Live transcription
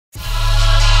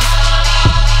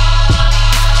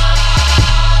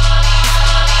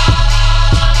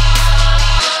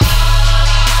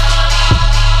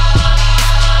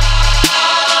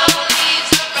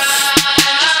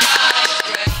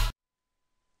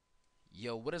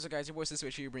Yo, what is up guys, your boy Seso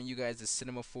here bringing you guys the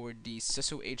Cinema 4D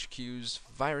Seso HQ's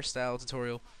virus style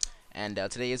tutorial. And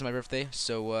today is my birthday,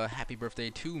 so happy birthday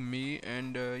to me,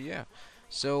 and yeah.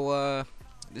 So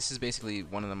this is basically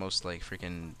one of the most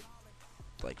freaking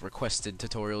requested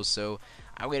tutorials, so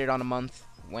I waited on a month,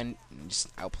 went and just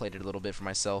outplayed it a little bit for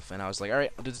myself, and I was like,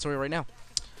 alright, I'll do the tutorial right now.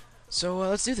 So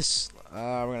let's do this. We're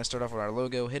gonna start off with our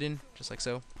logo hidden, just like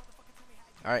so.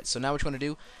 Alright, so now what you want to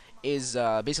do is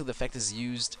basically the effect is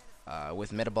used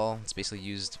with Metaball. It's basically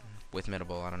used with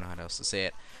Metaball. I don't know how else to say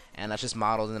it. And that's just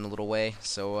modeled in a little way.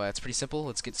 So it's pretty simple.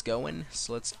 Let's get going.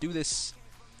 So let's do this.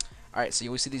 Alright, so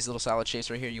you always see these little solid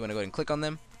shapes right here. You want to go ahead and click on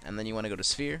them. And then you want to go to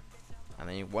Sphere. And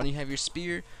then when you have your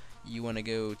sphere, you want to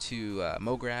go to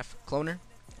MoGraph Cloner.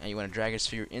 And you want to drag your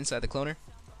sphere inside the cloner.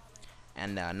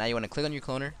 And now you want to click on your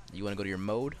cloner. You want to go to your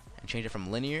mode and change it from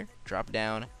linear, drop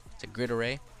down to grid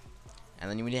array.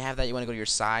 And then when you have that, you want to go to your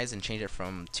size and change it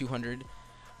from 200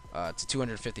 to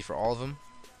 250 for all of them,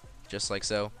 just like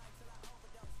so.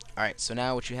 Alright, so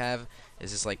now what you have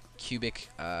is this cubic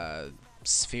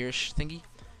sphere-ish thingy,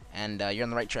 and you're on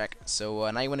the right track. So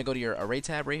now you want to go to your array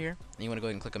tab right here, and you want to go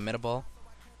ahead and click on Metaball,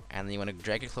 and then you want to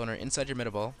drag your cloner inside your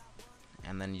Metaball,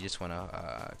 and then you just want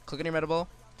to click on your Metaball,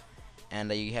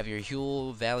 and you have your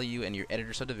Huel value and your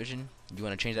editor subdivision. You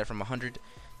want to change that from 100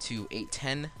 to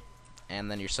 810,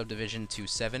 and then your subdivision to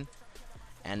 7.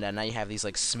 And now you have these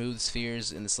smooth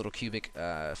spheres in this little cubic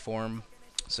form.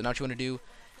 So now what you want to do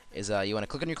is you want to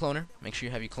click on your cloner, make sure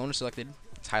you have your cloner selected,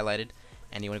 it's highlighted,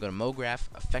 and you want to go to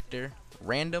MoGraph, Effector,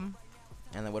 Random,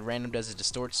 and then what Random does is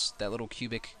distorts that little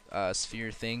cubic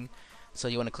sphere thing. So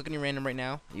you want to click on your Random right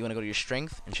now, you want to go to your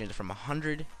Strength and change it from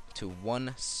 100 to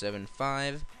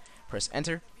 175, press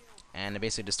Enter, and it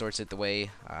basically distorts it the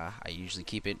way I usually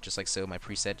keep it, just like so, my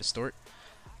preset distort.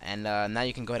 And now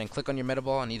you can go ahead and click on your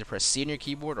Metaball and either press C on your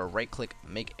keyboard or right click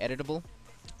make editable,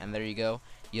 and there you go.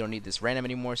 You don't need this random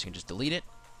anymore, so you can just delete it.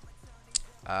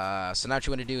 So now what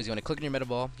you want to do is you want to click on your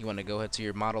Metaball, you want to go ahead to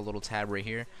your model little tab right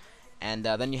here, and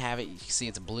then you have it. You can see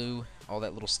it's blue, all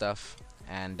that little stuff,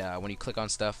 and when you click on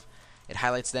stuff it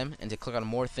highlights them, and to click on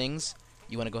more things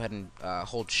you want to go ahead and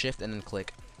hold shift and then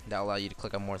click. That'll allow you to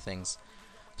click on more things.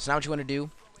 So now what you want to do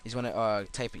is you want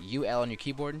to type UL on your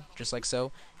keyboard, just like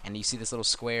so, and you see this little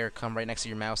square come right next to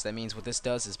your mouse. That means what this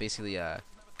does is basically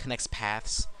connects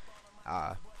paths,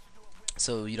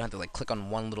 so you don't have to click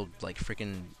on one little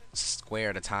freaking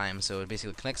square at a time. So it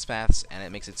basically connects paths, and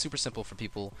it makes it super simple for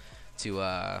people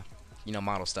to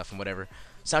model stuff and whatever.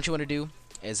 So what you want to do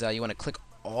is you want to click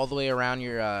all the way around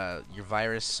your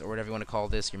virus, or whatever you want to call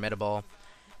this, your Metaball.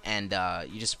 And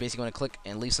you just basically want to click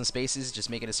and leave some spaces,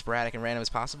 just make it as sporadic and random as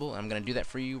possible. And I'm going to do that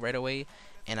for you right away,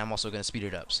 and I'm also going to speed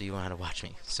it up so you know how to watch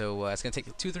me. So it's going to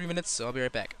take 2-3 minutes, so I'll be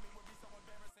right back.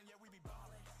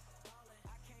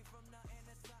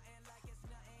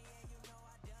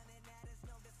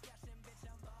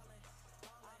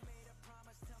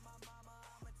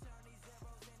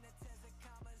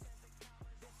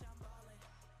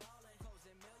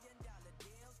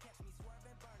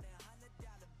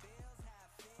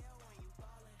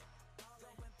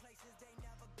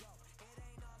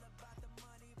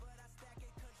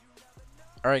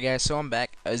 Alright guys, so I'm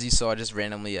back. As you saw, I just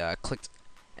randomly clicked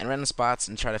in random spots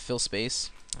and tried to fill space.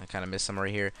 I kind of missed some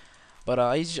right here, but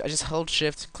I just held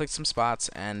shift, clicked some spots,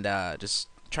 and just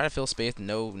try to fill space.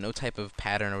 No type of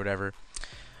pattern or whatever.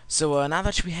 So now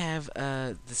that we have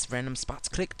this random spots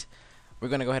clicked, we're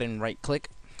gonna go ahead and right click,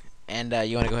 and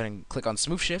you want to go ahead and click on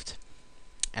smooth shift,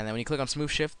 and then when you click on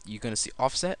smooth shift, you're gonna see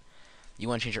offset. You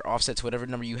want to change your offset to whatever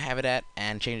number you have it at,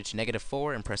 and change it to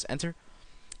 -4, and press enter.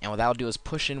 And what that'll do is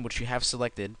push in what you have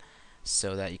selected,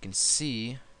 so that you can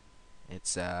see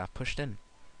it's pushed in.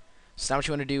 So now what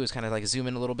you want to do is kind of zoom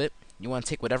in a little bit. You want to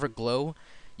take whatever glow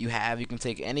you have. You can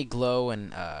take any glow,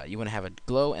 and you want to have a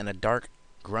glow and a dark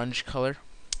grunge color,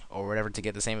 or whatever, to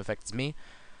get the same effect as me.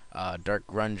 Dark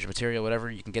grunge material,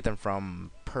 whatever. You can get them from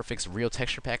Perfect's Real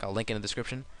Texture Pack. I'll link in the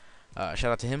description.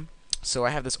 Shout out to him. So I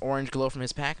have this orange glow from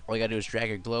his pack. All you gotta do is drag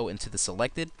your glow into the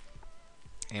selected,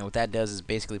 and what that does is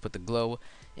basically put the glow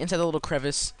into the little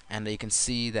crevice, and you can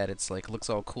see that it's looks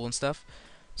all cool and stuff.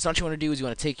 So what you want to do is you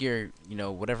want to take your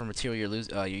whatever material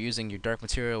you're using, your dark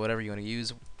material, whatever you want to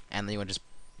use, and then you want to just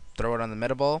throw it on the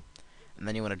Metaball, and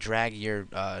then you want to drag your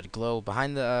glow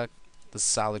behind the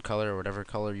solid color, or whatever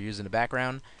color you use in the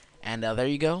background, and there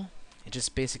you go. It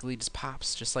just basically just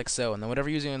pops just like so. And then whatever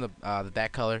you're using in the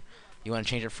back color, you want to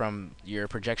change it from your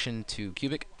projection to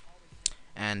cubic.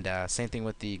 And same thing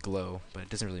with the glow, but it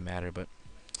doesn't really matter, but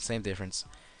same difference.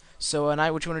 So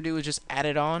now what you want to do is just add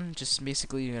it on. Just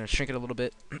basically you're going to shrink it a little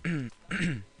bit. We're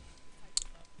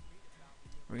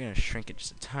going to shrink it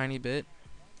just a tiny bit.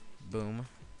 boom,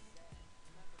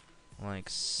 like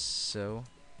so,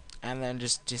 and then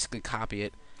just basically copy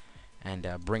it and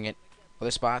bring it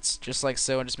other spots, just like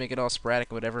so, and just make it all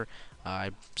sporadic or whatever.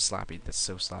 Sloppy, that's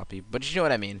so sloppy, but you know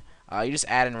what I mean. You just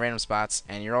add in random spots,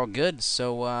 and you're all good.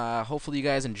 So hopefully you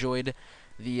guys enjoyed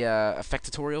the effect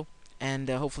tutorial, and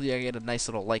hopefully I get a nice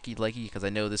little likey, because I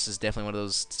know this is definitely one of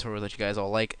those tutorials that you guys all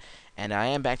like. And I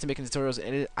am back to making tutorials,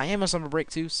 and I am on summer break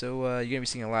too, so you're gonna be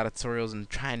seeing a lot of tutorials and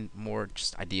trying more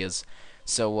just ideas.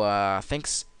 So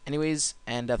thanks, anyways,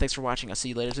 and thanks for watching. I'll see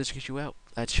you later. Let's get you out.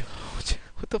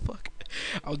 What the fuck?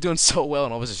 I was doing so well,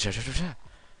 and all of a sudden,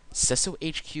 Seso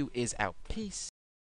HQ is out. Peace.